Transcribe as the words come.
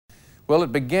Well,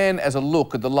 it began as a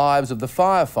look at the lives of the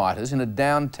firefighters in a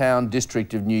downtown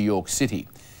district of New York City.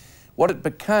 What it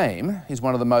became is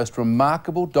one of the most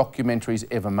remarkable documentaries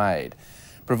ever made,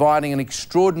 providing an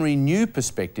extraordinary new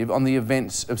perspective on the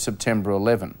events of September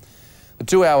 11. The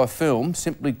 2-hour film,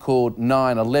 simply called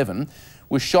 9/11,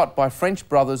 was shot by French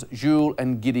brothers Jules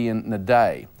and Gideon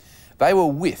Nadet. They were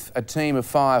with a team of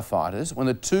firefighters when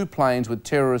the two planes with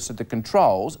terrorists at the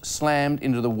controls slammed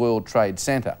into the World Trade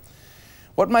Center.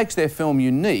 What makes their film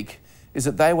unique is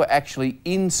that they were actually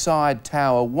inside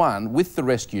Tower 1 with the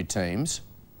rescue teams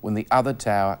when the other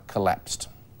tower collapsed.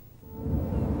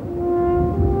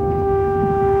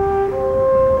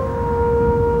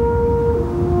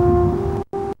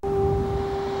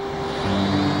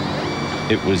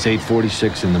 It was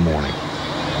 8:46 in the morning.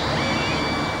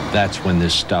 That's when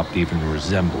this stopped even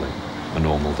resembling a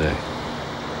normal day.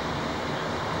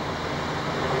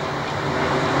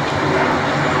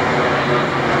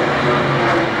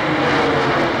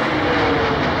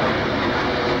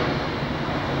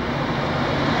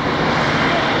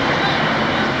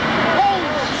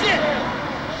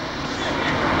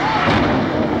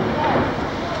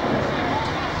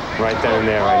 Right then and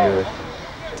there, I knew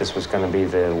that this was going to be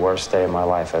the worst day of my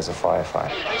life as a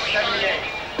firefighter.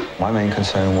 My main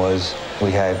concern was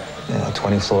we had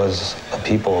 20 floors of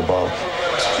people above.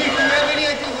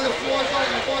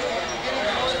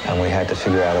 And we had to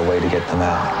figure out a way to get them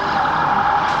out.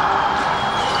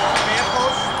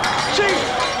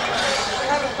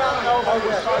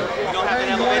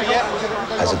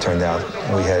 As it turned out,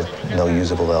 we had no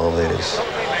usable elevators.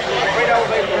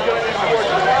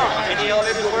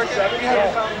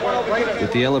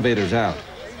 With the elevators out,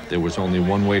 there was only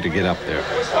one way to get up there.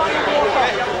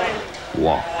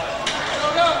 Walk.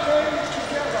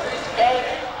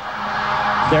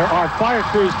 There are fire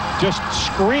crews just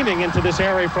screaming into this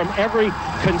area from every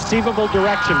conceivable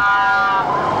direction.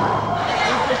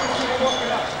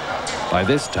 By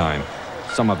this time,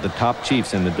 some of the top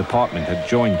chiefs in the department had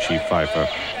joined Chief Pfeiffer,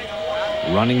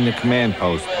 running the command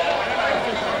post,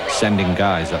 sending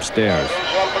guys upstairs.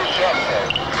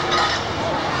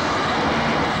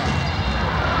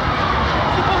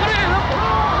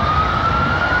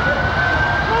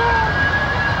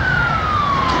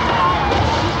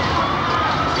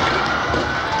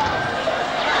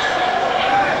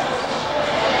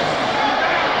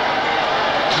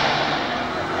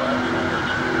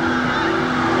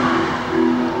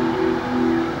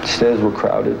 The stairs were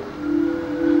crowded.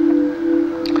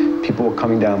 People were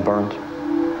coming down burnt.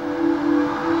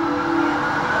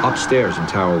 Upstairs in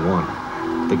Tower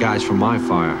 1, the guys from my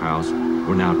firehouse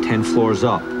were now 10 floors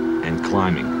up and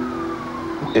climbing.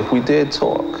 If we did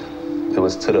talk, it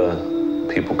was to the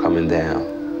people coming down,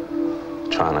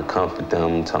 trying to comfort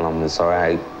them, tell them it's all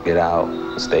right, get out,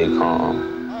 stay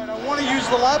calm. I want to use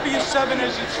the lobby as 7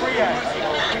 as a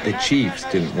triage. The chiefs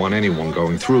didn't want anyone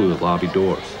going through the lobby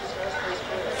doors.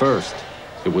 First,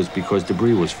 it was because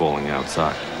debris was falling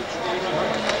outside.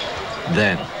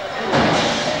 Then,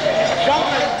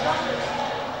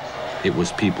 it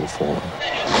was people falling.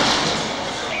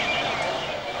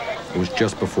 It was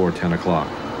just before 10 o'clock.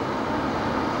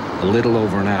 A little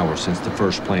over an hour since the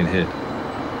first plane hit.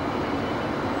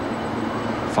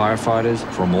 Firefighters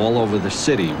from all over the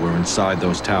city were inside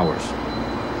those towers.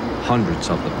 Hundreds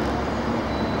of them.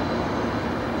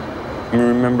 I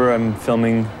remember I'm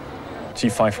filming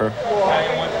Chief Pfeiffer,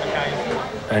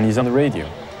 and he's on the radio.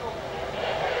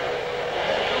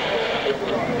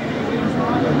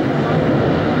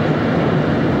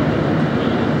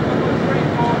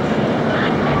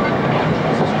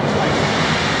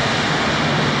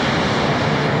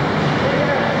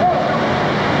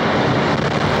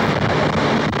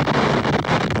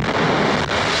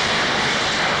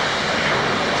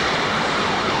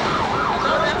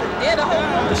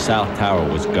 The South Tower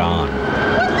was gone.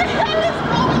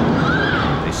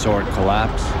 They saw it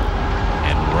collapse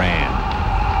and ran.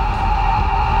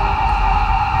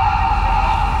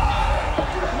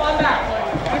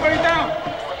 Anybody down?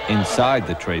 Inside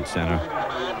the Trade Center,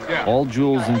 all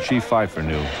Jules and Chief Pfeiffer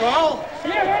knew,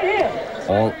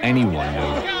 all anyone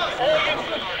knew,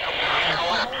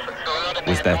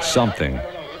 was that something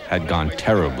had gone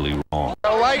terribly wrong.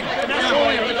 All right.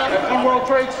 From World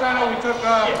Trade Center, we took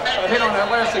a hit on that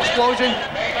last explosion.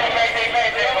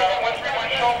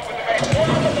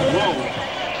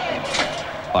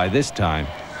 By this time,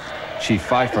 Chief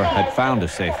Pfeiffer had found a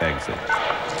safe exit.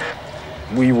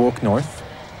 We walk north.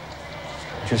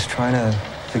 Just trying to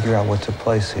figure out what took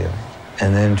place here,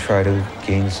 and then try to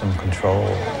gain some control.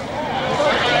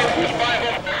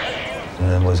 And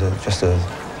there was just a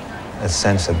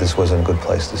sense that this wasn't a good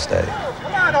place to stay.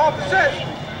 Come on, opposite!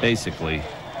 Basically,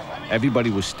 Everybody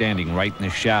was standing right in the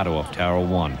shadow of Tower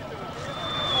 1.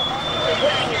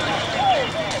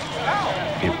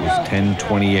 It was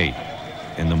 10:28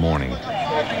 in the morning.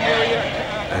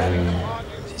 And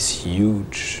this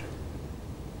huge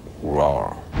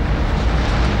roar.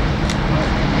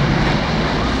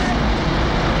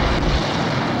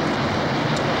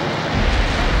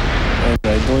 And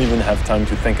I don't even have time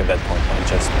to think at that point.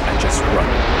 I just run.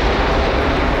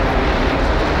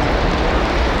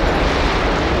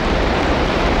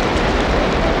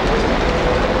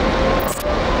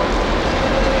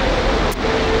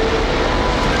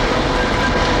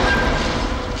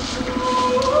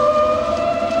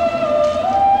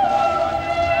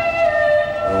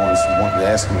 Everyone's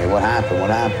asking me, what happened? What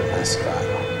happened? I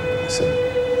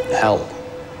said, hell.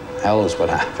 Hell is what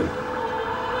happened.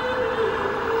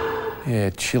 Yeah,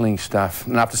 chilling stuff.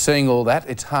 And after seeing all that,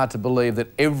 it's hard to believe that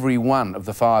every one of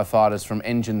the firefighters from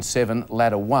Engine 7,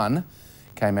 Ladder 1,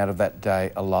 came out of that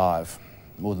day alive.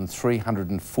 More than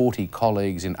 340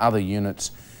 colleagues in other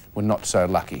units were not so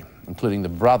lucky, including the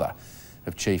brother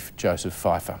of Chief Joseph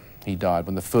Pfeiffer. He died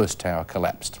when the first tower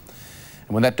collapsed.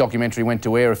 And when that documentary went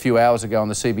to air a few hours ago on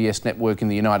the CBS network in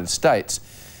the United States,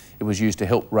 it was used to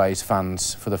help raise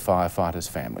funds for the firefighters'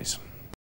 families.